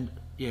 and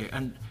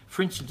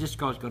for instance, this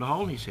guy's got a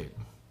hole in his head.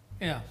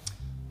 Yeah.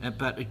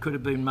 But it could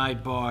have been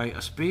made by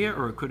a spear,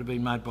 or it could have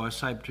been made by a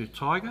saber-toothed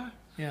tiger.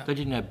 Yeah. They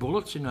didn't have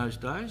bullets in those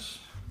days.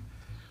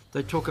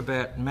 They talk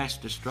about mass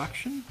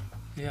destruction.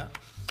 Yeah.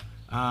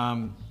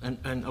 And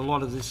a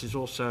lot of this is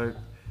also,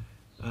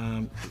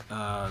 and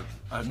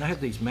they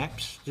have these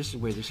maps. This is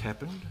where this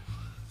happened.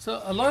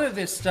 So a lot of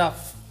this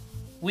stuff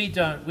we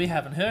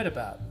haven't heard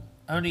about.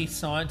 Only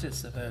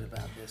scientists have heard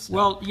about this stuff.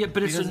 Well, yeah,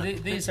 but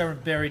these are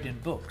buried in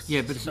books.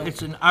 Yeah, but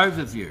it's an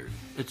overview.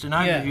 It's an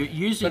overview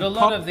using. But a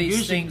lot of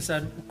these things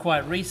are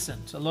quite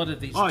recent. A lot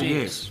of these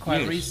digs are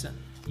quite recent.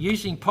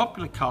 Using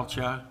popular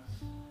culture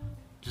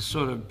to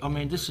sort of, I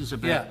mean, this is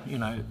about, you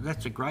know,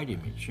 that's a great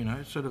image, you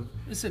know, sort of.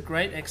 It's a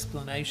great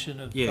explanation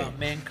of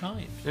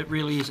mankind. It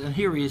really is, and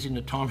here he is in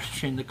the time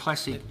machine, the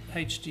classic.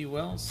 H.G.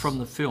 Wells. From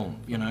the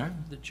film, you know.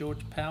 The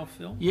George Pell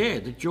film. Yeah,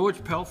 the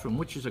George Pell film,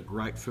 which is a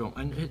great film.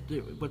 And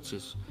what's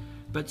this?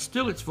 But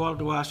still it's vital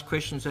to ask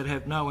questions that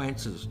have no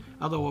answers.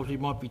 Otherwise we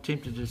might be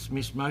tempted to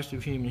dismiss most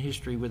of human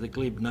history with a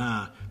glib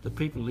nah. The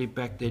people who lived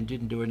back then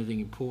didn't do anything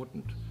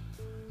important.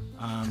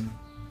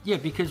 Yeah,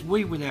 because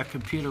we, with our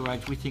computer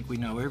age, we think we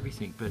know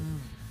everything, but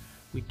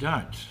we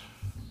don't.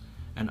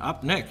 And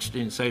up next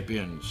in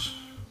Sapiens,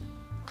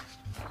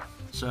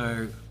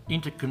 so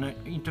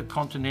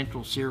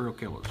intercontinental serial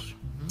killers.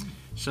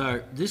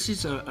 So this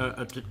is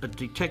a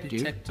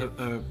detective.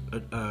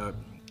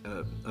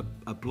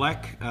 A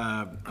black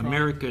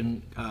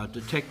American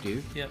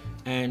detective,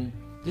 and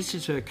this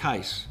is her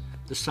case.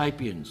 the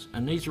Sapiens,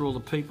 and these are all the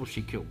people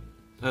she killed,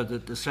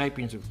 that the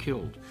Sapiens have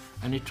killed.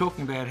 And they're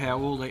talking about how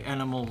all the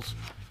animals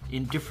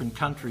in different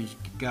countries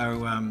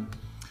go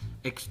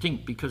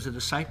extinct because of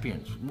the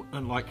Sapiens.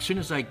 And like, as soon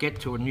as they get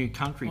to a new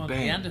country,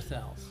 bam.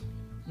 Neanderthals.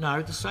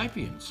 No, the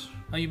Sapiens.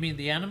 Oh, you mean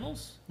the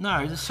animals?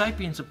 No, the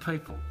Sapiens are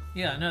people.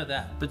 Yeah, I know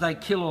that. But they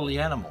kill all the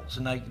animals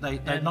and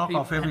they knock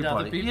off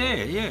everybody.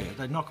 Yeah,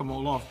 they knock them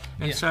all off.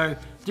 And so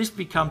this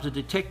becomes a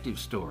detective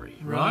story,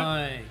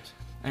 right?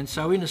 And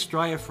so in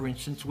Australia, for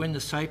instance, when the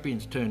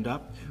Sapiens turned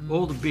up,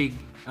 all the big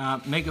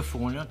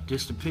megafauna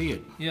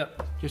disappeared.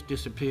 Yep. Just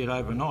disappeared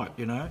overnight,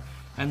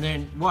 And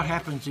then what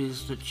happens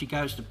is that she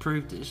goes to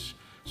prove this.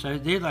 So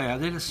there they are,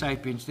 they're the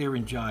Sapiens, they're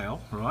in jail,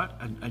 right?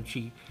 And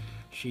she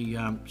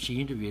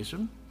interviews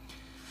them.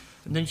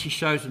 And then she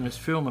shows them this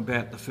film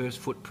about the first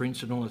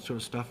footprints and all that sort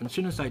of stuff. And as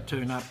soon as they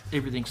turn up,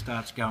 everything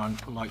starts going,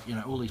 like,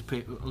 all these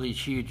people, all these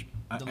huge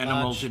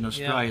animals in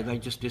Australia, they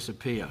just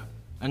disappear.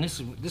 And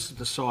this is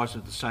the size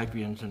of the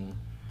Sapiens, and,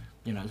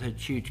 they had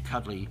huge,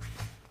 cuddly,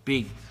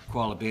 big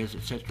koala bears,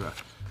 etc.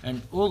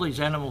 And all these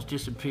animals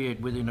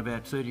disappeared within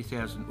about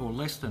 30,000, or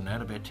less than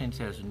that, about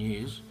 10,000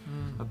 years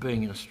of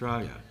being in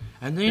Australia.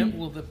 And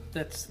then...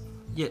 that's...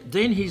 Yeah,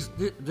 then the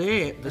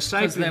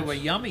Sapiens... Because they were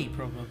yummy,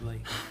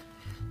 probably.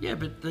 Yeah,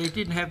 but they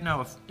didn't have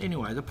no...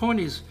 Anyway, the point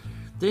is,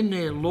 then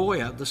their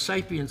lawyer, the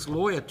Sapiens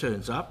lawyer,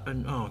 turns up,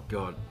 and, oh,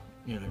 God,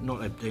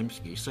 not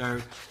Abdemsky. So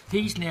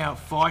he's now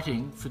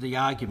fighting for the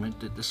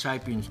argument that the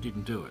Sapiens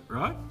didn't do it,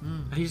 right?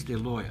 He's their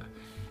lawyer.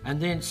 And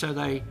then, so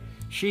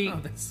she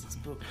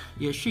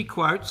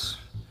quotes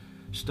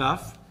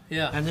stuff.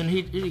 Yeah. And then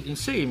you can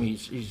see him,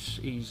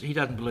 he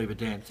doesn't believe a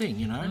damn thing,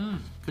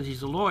 because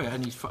he's a lawyer.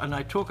 And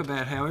they talk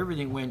about how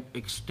everything went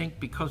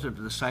extinct because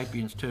of the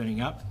Sapiens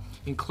turning up,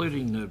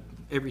 including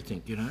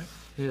everything, Here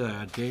they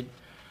are, dead.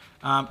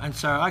 And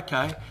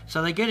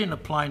so they get in a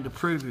plane to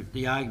prove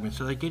the argument.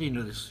 So they get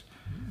into this,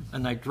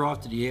 and they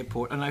drive to the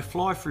airport, and they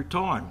fly through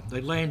time.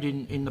 They land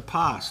in the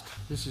past.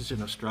 This is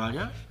in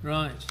Australia.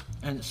 Right.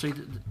 And see,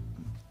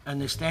 and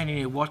they're standing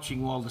there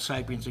watching while the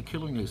Sapiens are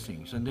killing these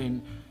things. And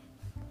then,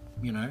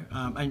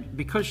 and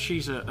because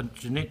she's a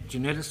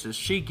geneticist,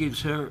 she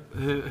gives her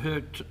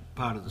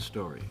part of the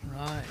story.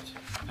 Right.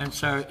 And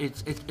so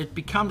it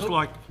becomes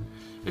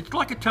it's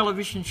like a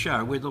television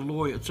show where the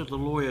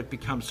lawyer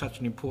becomes such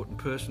an important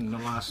person in the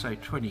last, say,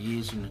 20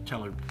 years in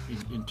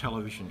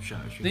television shows.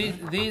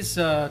 These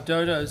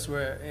dodos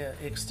were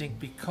extinct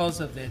because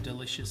of their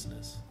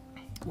deliciousness.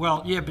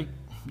 Well,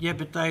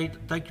 but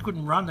they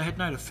couldn't run. They had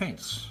no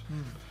defence.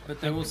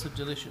 But they're also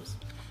delicious.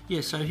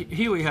 Yeah. So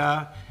here we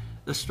are,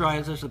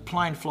 Australia. There's a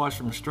plane flies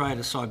from Australia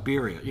to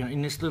Siberia.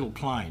 In this little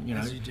plane.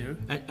 As you do.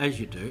 As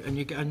you do,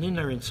 and then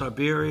they're in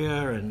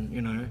Siberia,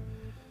 and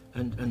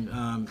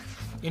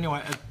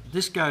anyway,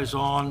 this goes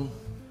on.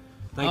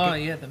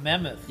 The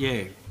mammoth.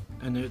 Yeah,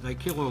 and they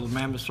kill all the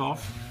mammoths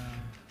off,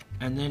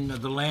 and then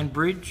the land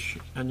bridge,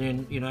 and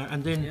then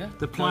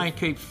the plane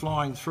keeps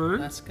flying through.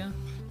 Alaska.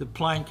 The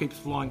plane keeps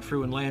flying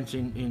through and lands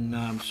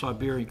in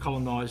Siberia,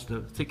 colonised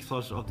the thick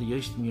thrust of the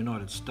eastern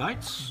United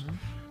States.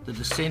 The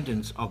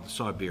descendants of the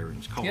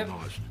Siberians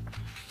colonised. Yep.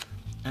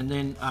 And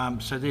then,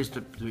 so there's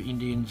the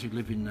Indians who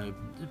live in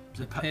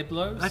the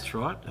Pueblos. That's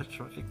right.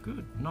 Yeah,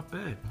 good, not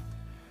bad.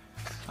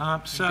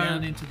 So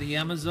down into the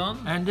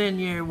Amazon. And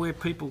then, where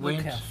people went.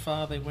 Look how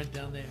far they went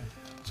down there.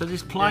 So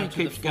this plane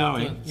keeps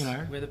going,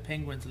 where the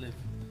penguins live,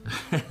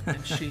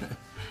 and sheep,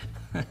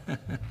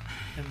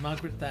 and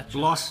Margaret Thatcher.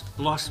 Los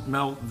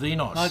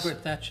Malvinas.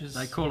 Margaret Thatcher's.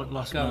 They call it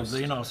Los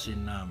Malvinas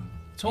in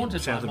it's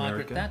haunted South by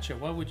America. Margaret Thatcher.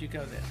 Why would you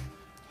go there?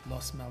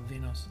 Los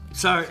Malvinas.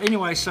 So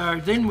anyway,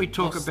 then we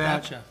talk Los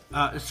about.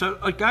 Thatcher. So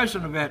it goes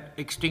on about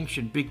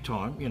extinction big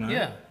time,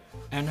 Yeah.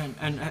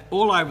 And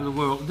all over the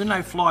world. Then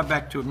they fly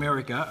back to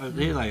America.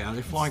 There they are.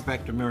 They're flying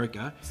back to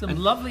America. Some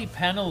lovely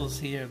panels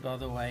here, by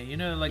the way.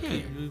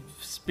 You're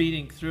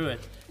speeding through it.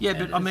 Yeah,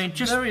 but I mean,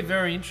 just very,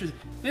 very interesting.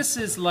 This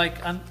is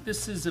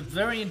a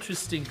very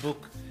interesting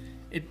book.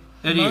 It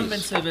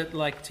moments is. of it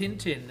like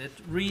Tintin. It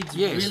reads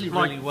really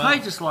really well.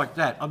 Pages like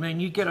that. I mean,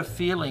 you get a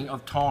feeling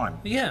of time.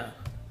 Yeah.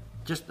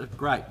 Just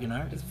great,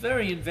 It's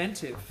very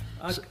inventive.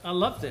 I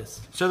love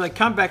this. So they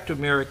come back to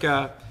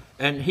America,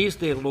 and here's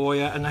their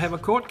lawyer, and they have a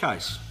court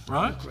case,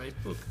 right?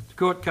 Great book.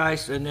 Court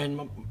case, and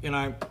then,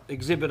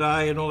 Exhibit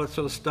A and all that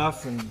sort of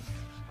stuff. And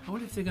I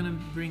wonder if they're going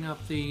to bring up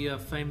the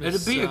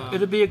famous...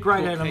 It'd be a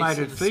great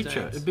animated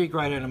feature. It'd be a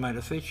great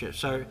animated feature.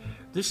 So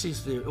this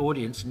is the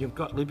audience, and you've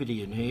got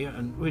Liberty in here,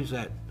 and who's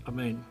that? I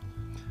mean...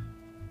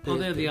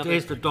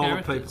 There's the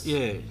dollar people.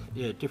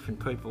 Yeah, different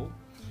people.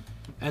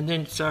 And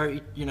then, so,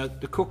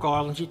 the Cook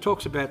Islands, he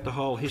talks about the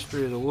whole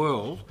history of the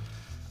world,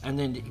 and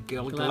then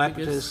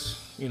Galapagos,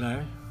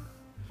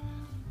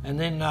 and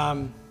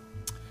then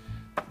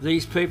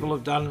these people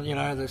have done,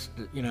 this,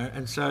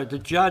 and so the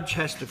judge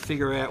has to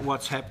figure out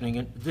what's happening,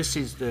 and this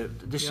is the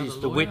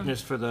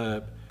witness for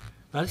the.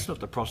 No, that's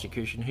not the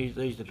prosecution.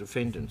 These are the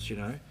defendants,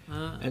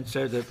 and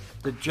so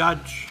the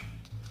judge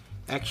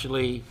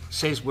actually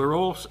says we're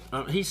all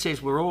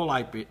sapiens.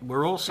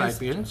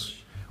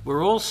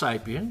 We're all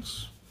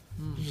sapiens.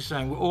 He's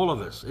saying all of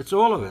us. It's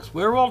all of us.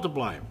 We're all to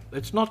blame.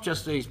 It's not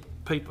just these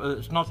people.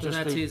 It's not So just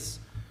that's these.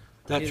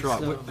 That's his,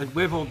 right.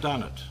 We've all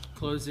done it.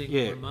 Closing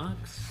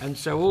remarks. And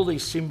so all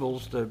these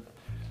symbols, the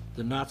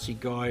Nazi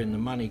guy and the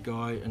money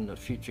guy and the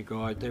future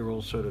guy, they're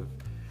all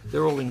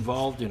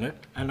involved in it.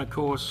 And of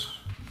course,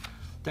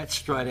 that's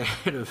straight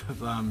out of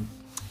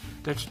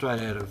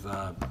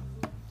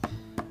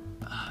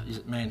is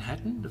it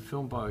Manhattan, the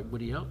film by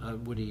Woody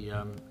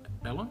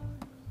Allen?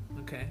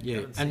 Okay.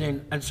 Yeah,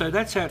 and so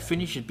that's how it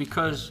finishes,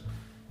 because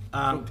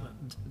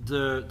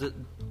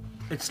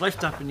it's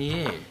left up in the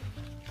air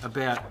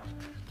about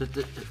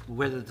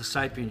whether the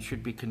Sapiens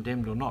should be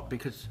condemned or not,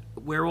 because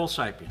we're all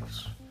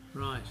Sapiens.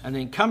 Right. And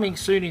then coming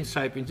soon in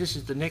Sapiens, this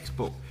is the next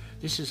book.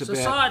 This is about...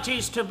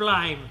 Society's to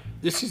blame.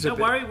 Don't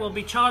worry, we'll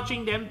be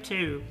charging them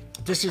too.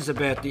 This is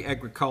about the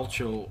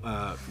agricultural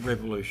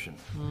revolution.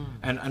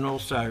 And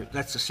also,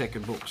 that's the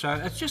second book. So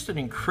it's just an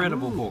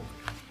incredible book.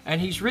 And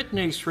he's written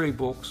these 3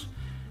 books.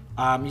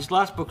 His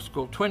last book is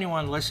called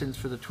 21 Lessons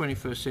for the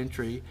 21st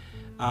Century,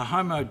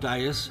 Homo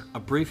Deus, A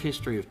Brief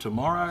History of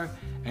Tomorrow,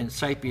 and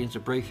Sapiens, A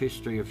Brief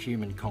History of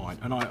Humankind.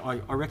 And I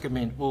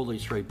recommend all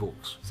these 3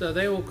 books. So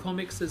they're all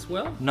comics as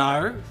well?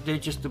 No, they're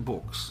just the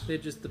books. They're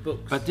just the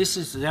books. But this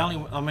is the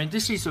only... I mean,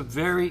 this is a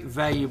very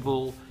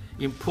valuable,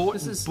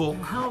 important book.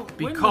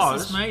 When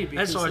was this made?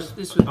 Because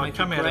this would make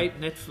a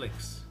great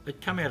Netflix. It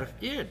came out of...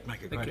 Yeah, it'd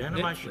make a great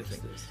animation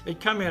thing.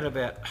 It came out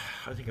about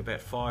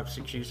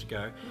 5-6 years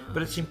ago.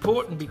 But it's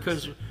important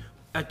because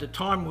at the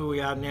time where we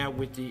are now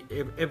with the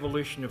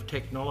evolution of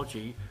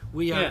technology,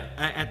 we are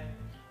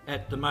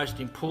at the most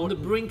important...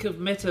 On the brink of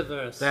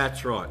metaverse.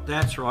 That's right.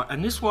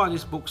 And this is why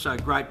this book's so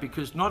great,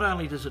 because not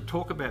only does it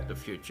talk about the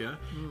future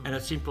and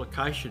its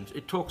implications,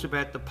 it talks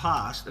about the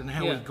past and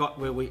how we got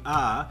where we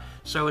are,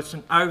 so it's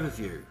an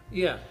overview.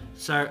 Yeah.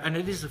 So, and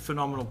it is a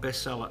phenomenal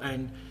bestseller,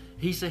 and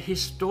he's a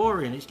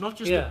historian. He's not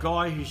just a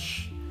guy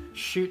who's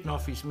shooting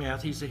off his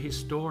mouth. He's a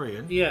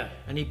historian. Yeah.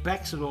 And he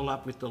backs it all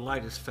up with the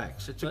latest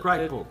facts. It's a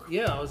great book.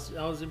 Yeah, I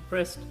was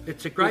impressed.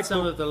 It's a great with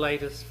some book. of the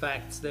latest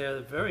facts.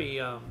 They're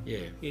very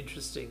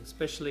interesting,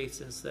 especially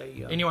since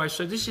they... anyway,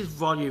 so this is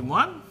volume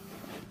 1.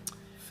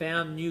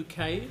 Found New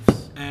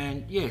Caves.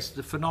 And yes,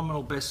 the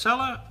phenomenal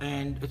bestseller,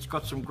 and it's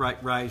got some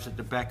great raves at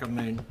the back. I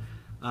mean,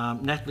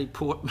 Natalie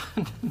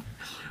Portman,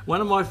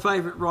 one of my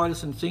favourite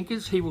writers and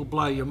thinkers. He will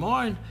blow your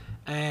mind.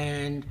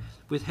 And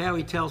with how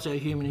he tells how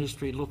human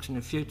history looks in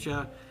the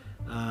future,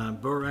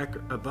 Barack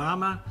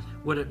Obama,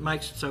 what it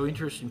makes it so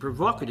interesting and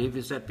provocative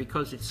is that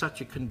because it's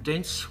such a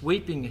condensed,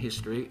 sweeping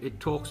history, it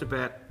talks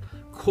about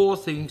core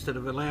things that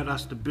have allowed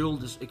us to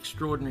build this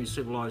extraordinary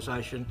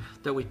civilization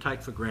that we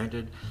take for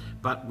granted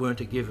but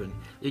weren't a given.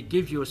 It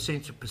gives you a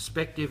sense of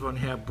perspective on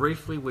how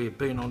briefly we have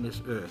been on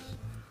this earth.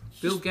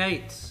 Bill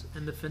Gates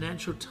and the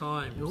Financial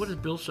Times. What does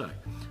Bill say?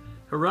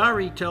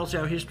 Harari tells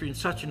our history in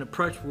such an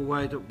approachable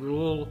way that we'll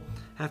all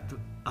have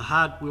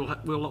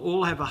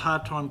a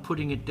hard time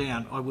putting it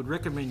down. I would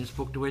recommend this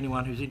book to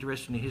anyone who's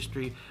interested in the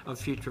history of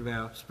the future of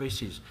our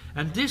species.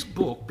 And this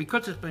book,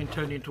 because it's been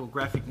turned into a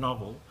graphic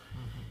novel,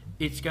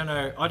 it's going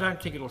to... I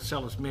don't think it'll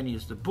sell as many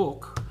as the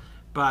book,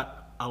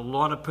 but a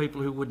lot of people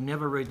who would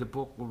never read the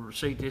book will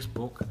receive this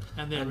book,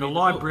 and the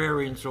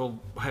librarians will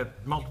have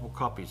multiple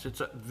copies. It's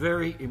a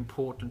very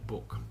important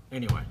book.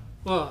 Anyway.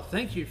 Well,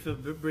 thank you for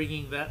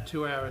bringing that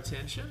to our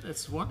attention.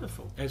 It's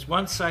wonderful. As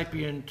one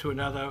sapien to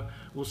another,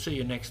 we'll see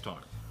you next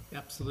time.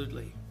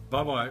 Absolutely.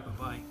 Bye-bye.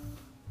 Bye-bye.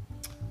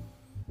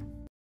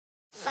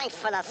 Thanks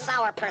for the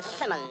sour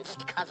persimmons,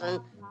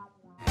 cousin.